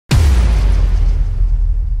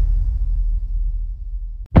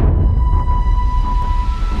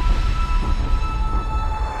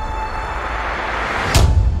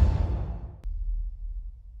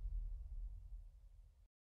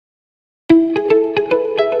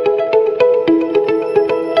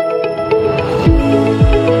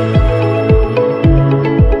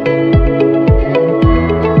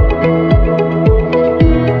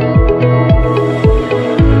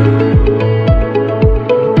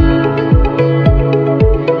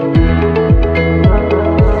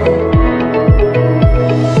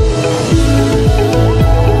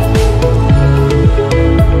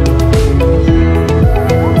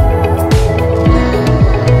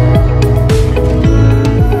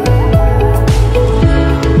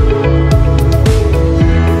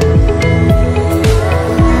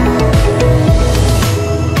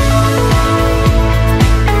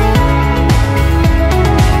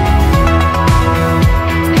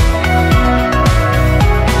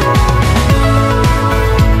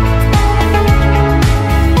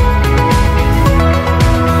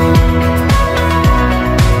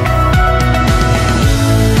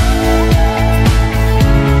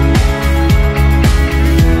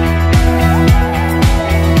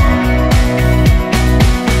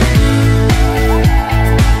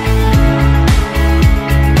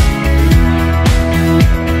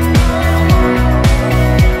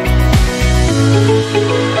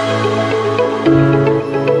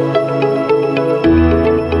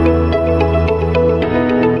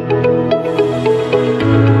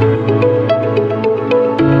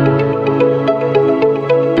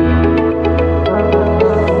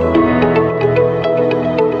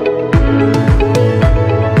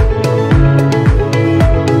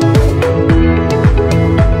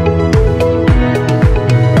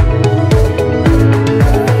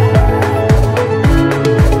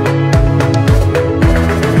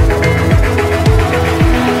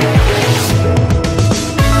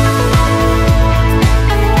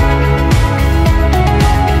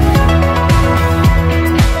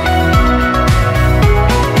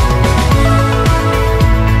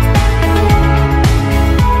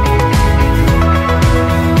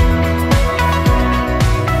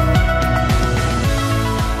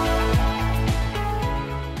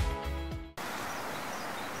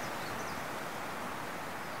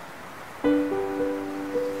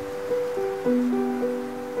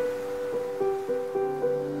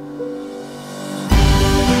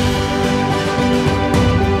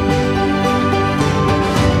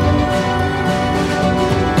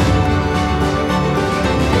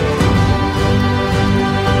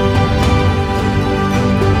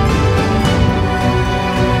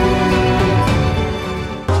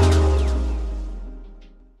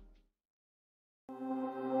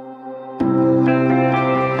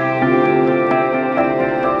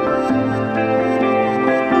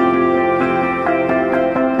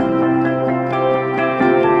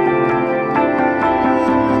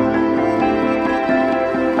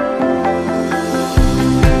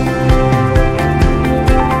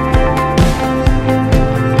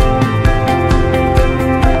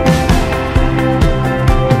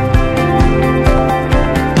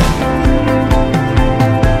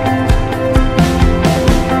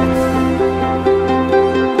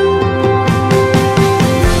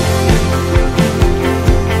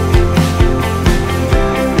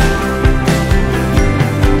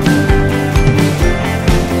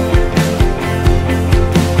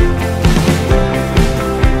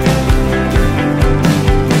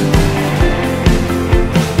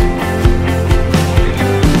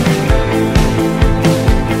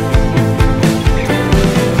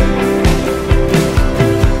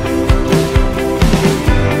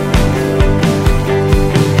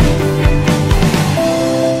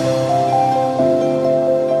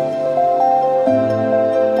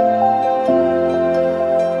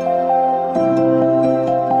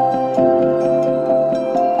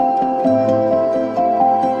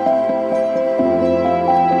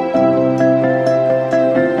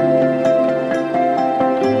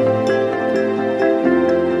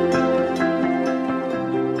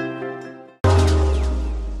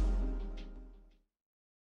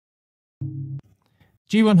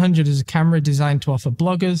G100 is a camera designed to offer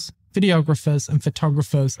bloggers, videographers and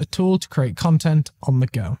photographers a tool to create content on the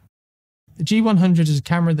go. The G100 is a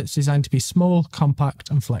camera that's designed to be small,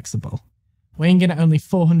 compact and flexible. Weighing in at only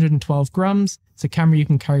 412 grams, it's a camera you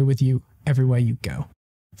can carry with you everywhere you go.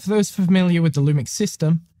 For those familiar with the Lumix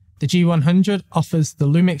system, the G100 offers the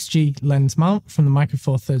Lumix G lens mount from the Micro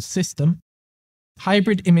Four Thirds system,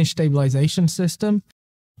 hybrid image stabilization system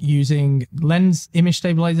using lens image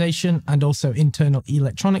stabilization and also internal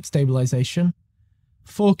electronic stabilization,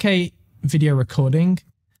 4K video recording,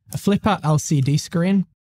 a flip-out LCD screen,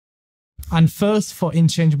 and first for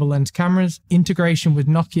interchangeable lens cameras, integration with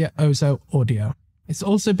Nokia Ozo audio. It's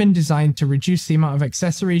also been designed to reduce the amount of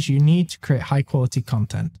accessories you need to create high-quality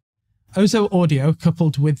content. Ozo audio,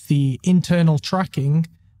 coupled with the internal tracking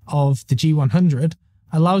of the G100,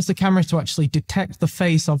 allows the camera to actually detect the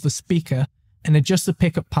face of the speaker and adjust the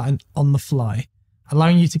pickup pattern on the fly,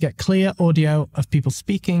 allowing you to get clear audio of people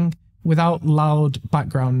speaking without loud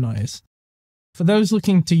background noise. For those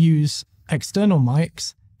looking to use external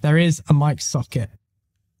mics, there is a mic socket.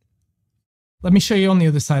 Let me show you on the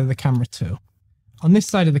other side of the camera too. On this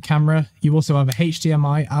side of the camera, you also have a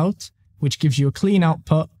HDMI out, which gives you a clean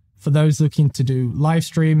output for those looking to do live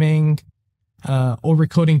streaming or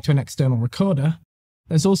recording to an external recorder.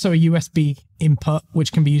 There's also a USB input,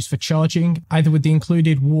 which can be used for charging, either with the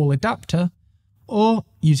included wall adapter or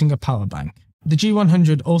using a power bank. The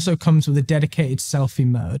G100 also comes with a dedicated selfie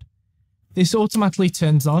mode. This automatically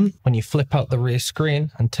turns on when you flip out the rear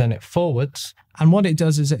screen and turn it forwards, and what it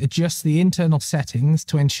does is it adjusts the internal settings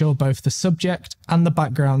to ensure both the subject and the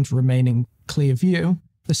background remain in clear view.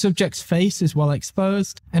 The subject's face is well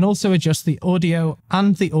exposed, and also adjusts the audio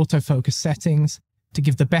and the autofocus settings to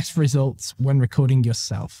give the best results when recording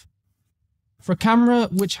yourself. For a camera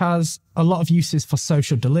which has a lot of uses for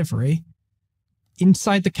social delivery,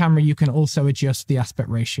 inside the camera you can also adjust the aspect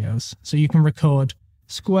ratios. So you can record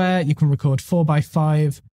square, you can record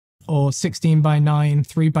 4:5 or 16:9,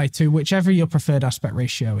 3:2, whichever your preferred aspect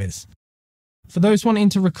ratio is. For those wanting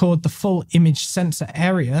to record the full image sensor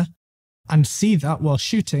area and see that while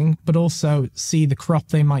shooting, but also see the crop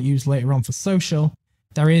they might use later on for social,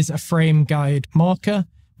 there is a frame guide marker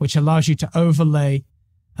which allows you to overlay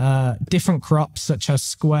different crops such as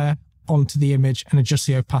square onto the image and adjust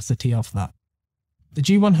the opacity of that. The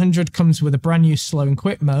G100 comes with a brand new slow and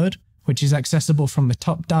quick mode, which is accessible from the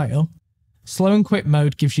top dial. Slow and quick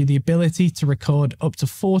mode gives you the ability to record up to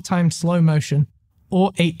 4 times slow motion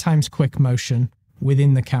or 8 times quick motion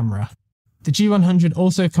within the camera. The G100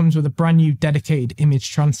 also comes with a brand new dedicated image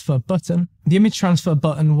transfer button. The image transfer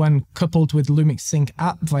button, when coupled with Lumix Sync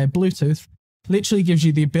app via Bluetooth, literally gives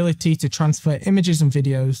you the ability to transfer images and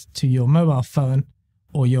videos to your mobile phone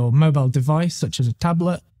or your mobile device, such as a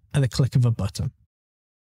tablet, at the click of a button.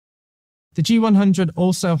 The G100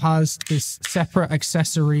 also has this separate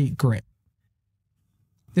accessory grip.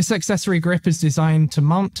 This accessory grip is designed to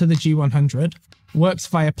mount to the G100, works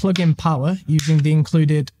via plug-in power using the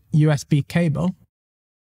included USB cable,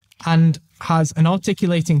 and has an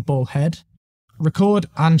articulating ball head, record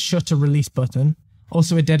and shutter release button,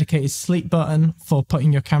 also a dedicated sleep button for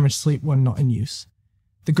putting your camera to sleep when not in use.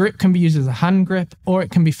 The grip can be used as a hand grip, or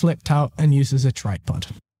it can be flipped out and used as a tripod.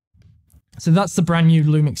 So that's the brand new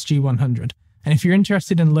Lumix G100. And if you're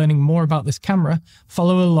interested in learning more about this camera,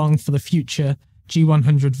 follow along for the future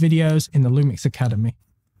G100 videos in the Lumix Academy.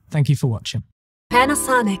 Thank you for watching.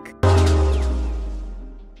 Panasonic.